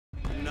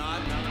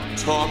not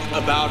talk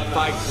about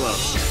Fight Club.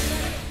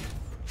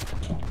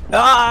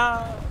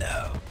 Ah!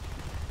 No.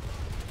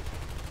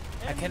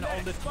 I can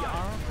hold the TR.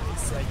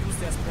 Please use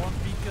their spawn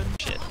beacon.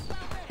 Shit.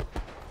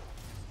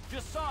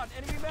 Just saw an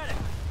enemy medic.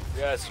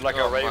 Yeah, it's like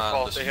a rave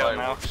party here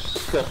now.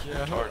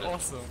 Yeah,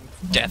 awesome.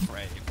 Death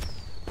rave.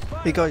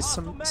 Hey guys,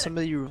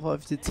 somebody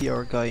revived the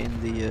TR guy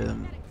in the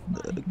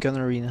gun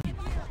arena.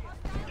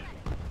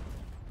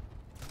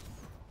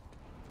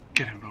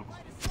 Get him, Robo.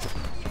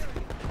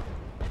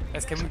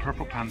 Yes, can we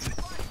Purple pansy.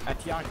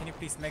 TR, can you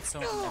please make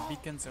some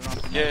beacons around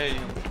the Yeah.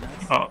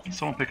 Oh,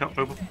 someone pick up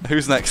Robo.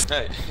 Who's next?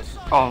 Hey.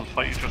 I'll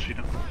fight you, Josh, you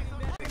know.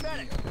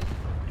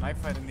 Knife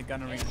fight in the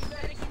gun arena.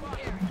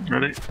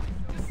 Ready?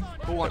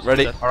 Who wants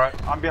Ready? to do Alright,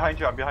 I'm behind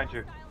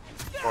you,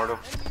 Sort of.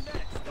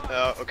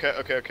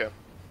 okay.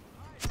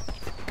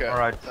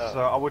 Alright,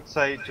 so I would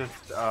say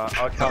just,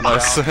 I'll count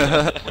Nice.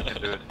 down, we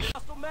can do it.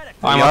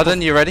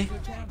 Yarden, you ready?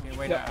 Okay,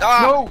 wait,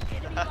 No!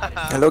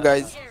 Hello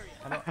guys.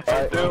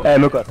 Hey,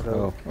 look at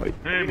We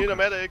need a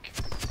medic.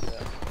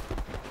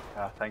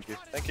 Yeah, thank you.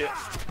 Thank you.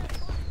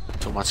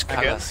 Too much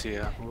colors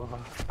here.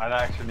 I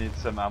actually need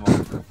some ammo.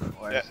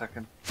 Wait a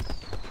second.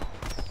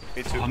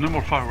 Me too. Oh, no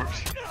more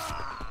fireworks.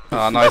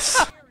 Ah,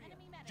 nice.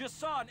 Just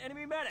saw an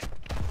enemy medic.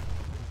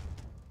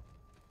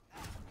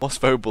 What's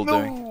Vobal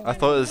doing? I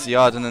thought it was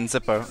Yarden and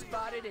Zippo.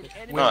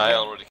 No, I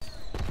already.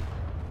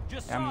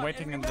 I'm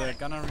waiting in the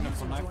gun arena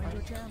for knife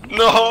fight.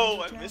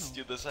 No, I missed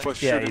you this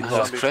second. Yeah, he's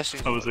on.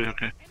 crashing. Oh, was he?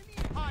 Okay.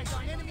 Eyes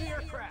on enemy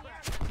aircraft.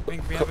 I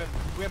think we have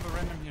a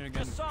random here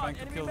again, trying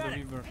to kill the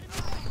Reaver.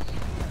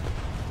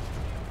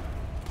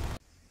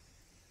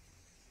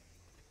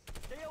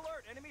 Stay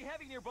alert. Enemy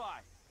heavy nearby.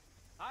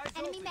 Eyes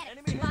Enemy open. medic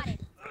Enemy spotted.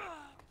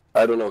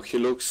 I don't know, he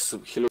looks...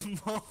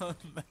 Small.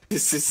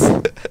 This is...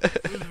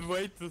 It's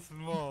way too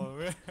small.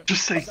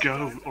 Just say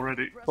go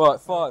already. Right,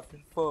 5,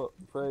 4,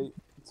 3,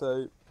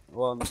 2,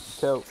 1,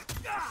 kill.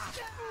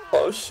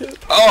 Oh shit.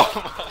 Oh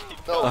my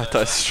god. I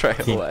thought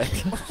straight away.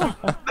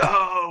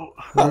 No!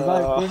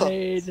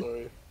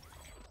 Sorry.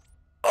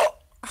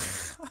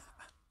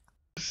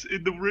 It's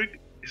in the ring.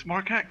 It's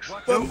Mark X.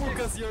 Well, No.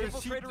 because you're a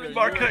cheater.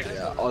 Mark X.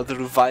 Yeah, all the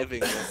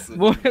reviving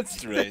is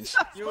strange.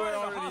 You were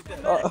already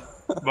dead.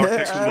 Mark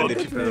X is Many one.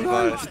 people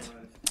revived.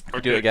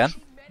 Mark Do it X. again?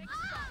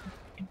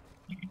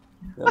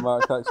 Yeah,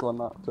 Mark X won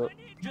that. So.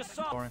 Just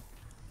saw. Boring.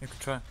 You could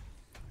try.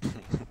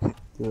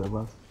 Do it,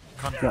 man.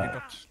 Can't really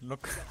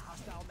look.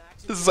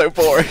 This is so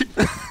boring.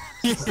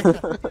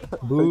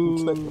 Boo.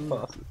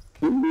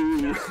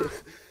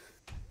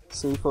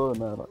 C4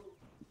 now, like.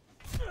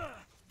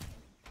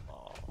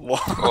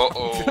 What?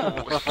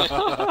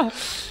 Uh-oh.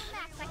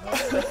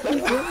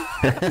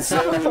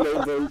 Sorry,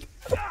 no,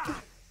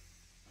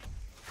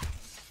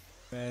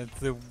 It's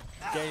the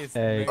gayest.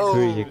 Hey, Oh.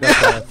 Curry, you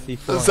got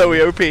C4.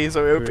 Zoe OP,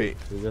 Zoe OP.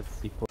 You got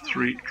C4.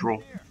 3, draw.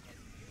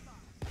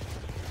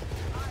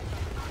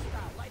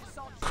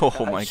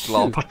 Oh my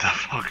glob. What the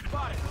fuck?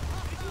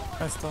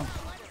 Nice done.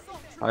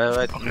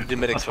 Alright, Okay, do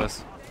medics that's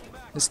first.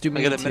 Let's do I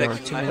mini got a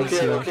medic. TR, 2 mini Okay,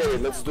 TR. okay,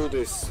 let's do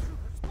this.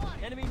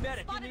 Enemy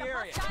medic in the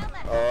area.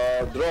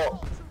 Draw.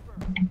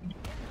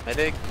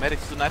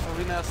 Medics to knife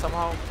arena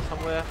somehow,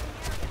 somewhere.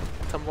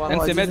 Someone.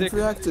 And the medic.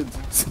 reacted.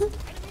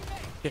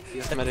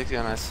 Yes, medics,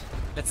 yeah, nice.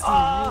 Let's do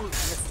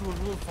a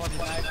rule for the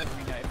knife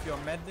arena. If you're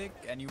a medic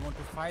and you want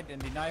to fight in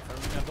the knife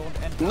arena,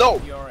 don't enter No.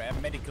 if you're a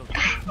medical.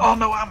 Oh,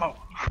 no ammo.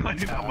 I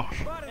need ammo.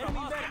 Enemy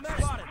medic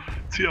spotted.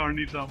 TR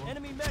needs ammo.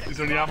 Enemy medic. Is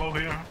there any ammo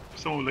here?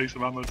 Someone lay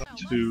some ammo down.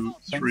 2,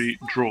 3,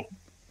 draw.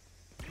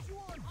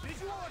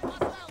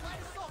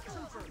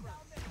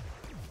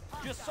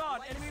 Just saw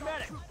an enemy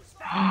medic.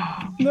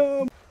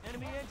 No.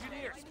 Enemy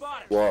engineer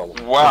spotted. Wow.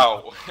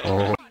 Wow.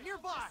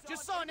 Nearby.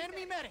 Just saw an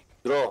enemy medic.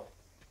 Draw.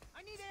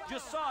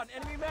 Just saw an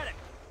enemy medic.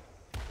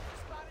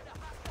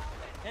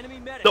 Enemy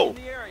medic No. in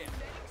the area.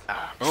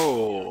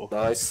 Oh.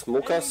 Nice.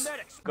 Enemy Mukas.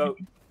 medics. Go.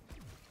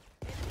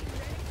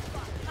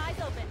 Eyes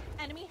open.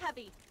 Enemy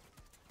heavy.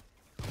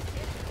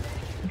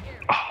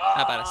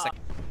 How about a second?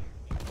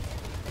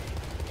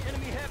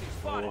 Enemy heavy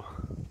spotted.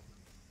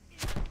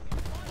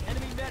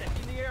 Enemy medic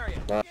in the area.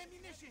 Nice.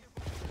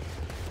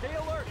 Stay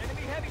alert.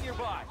 Enemy heavy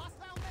nearby.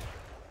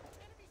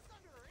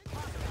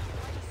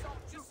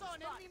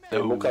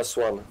 Mukas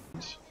 1.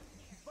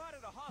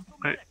 Spotted a hostile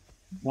Hey, medic.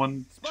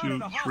 1, 2,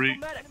 Spotted a 3, hostile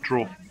medic.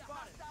 draw.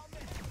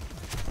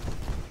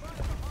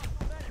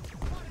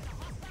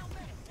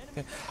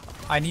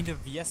 I need a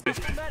VS.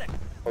 Medic.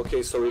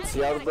 Okay, so it's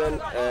Yarden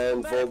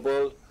and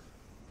Vobal.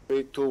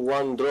 3, 2,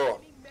 1, draw.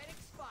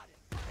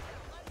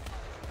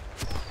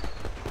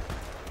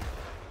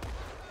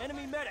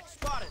 Enemy medic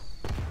spotted.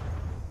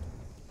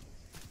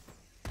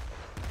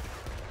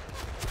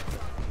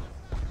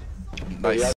 Nice.